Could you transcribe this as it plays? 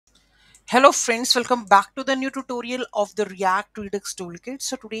Hello friends, welcome back to the new tutorial of the React Redux Toolkit.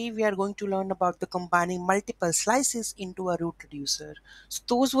 So today we are going to learn about the combining multiple slices into a root reducer. So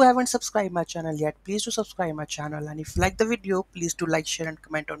those who haven't subscribed my channel yet, please do subscribe my channel, and if you like the video, please do like, share and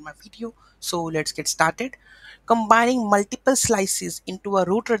comment on my video. So let's get started. Combining multiple slices into a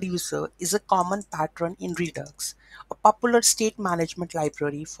root reducer is a common pattern in Redux, a popular state management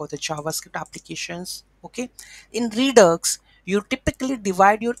library for the JavaScript applications. Okay, in Redux you typically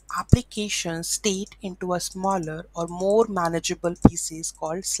divide your application state into a smaller or more manageable pieces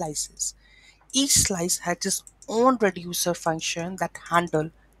called slices. Each slice has its own reducer function that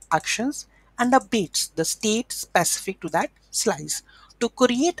handle actions and updates the state specific to that slice. To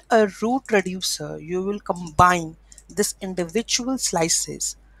create a root reducer, you will combine these individual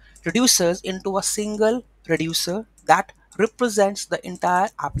slices reducers into a single reducer that represents the entire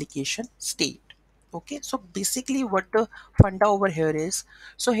application state. Okay, so basically what the funda over here is,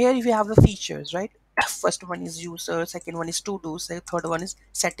 so here we have the features, right? First one is user, second one is to do, third one is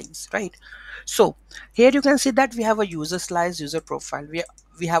settings, right? So here you can see that we have a user slice, user profile.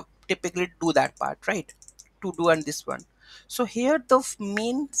 We have typically do that part, right? To do and this one. So here the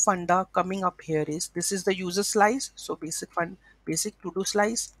main funda coming up here is this is the user slice. So basic to do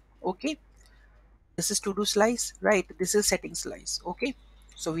slice. Okay, this is to do slice, right? This is setting slice. Okay,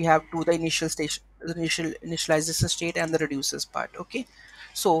 so we have to the initial station, the initialization state and the reduces part. Okay,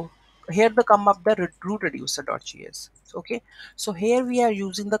 so here the come up the root reducer.js. Okay, so here we are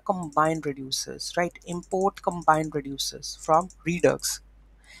using the combined reducers, right? Import combined reducers from Redux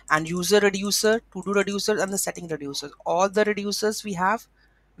and user reducer, to do reducer and the setting reducers. All the reducers we have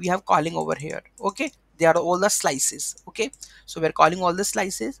calling over here. Okay, they are all the slices. Okay, so we're calling all the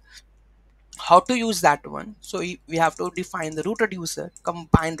slices. How to use that one? So we have to define the root reducer,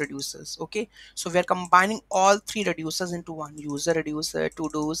 combine reducers. Okay, so we are combining all three reducers into one: user reducer, to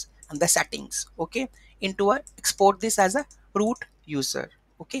do's and the settings. Okay, into a export this as a root user.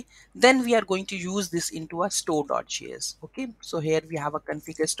 Okay, then we are going to use this into a store.js. Okay, so here we have a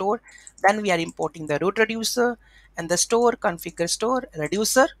configure store, then we are importing the root reducer and the store configure store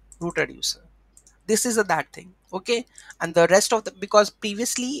reducer root reducer. This is a that thing. Okay, and the rest of the, because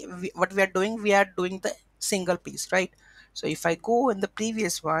previously what we are doing the single piece, right? So if I go in the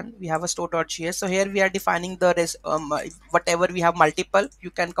previous one, we have a store.js. So here we are defining the rest, whatever we have multiple, you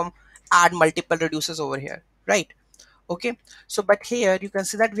can come add multiple reducers over here, right? Okay, so but here you can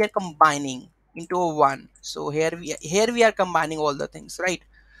see that we are combining into a one. So here we are combining all the things, right?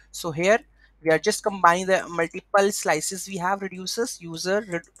 So here we are just combining the multiple slices. We have reduces, user,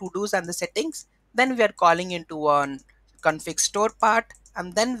 to do's and the settings. Then we are calling into one config store part,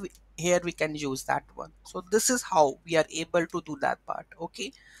 and then here we can use that one. So this is how we are able to do that part.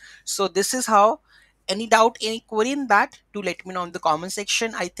 Okay, so this is how. Any doubt, any query in that, do let me know in the comment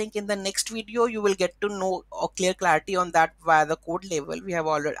section. I think in the next video you will get to know or clear clarity on that via the code level.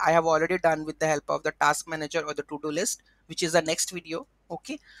 I have already done with the help of the task manager or the to-do list, which is the next video.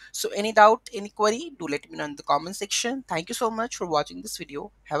 Okay, so any doubt, any query, do let me know in the comment section. Thank you so much for watching this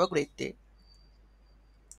video. Have a great day.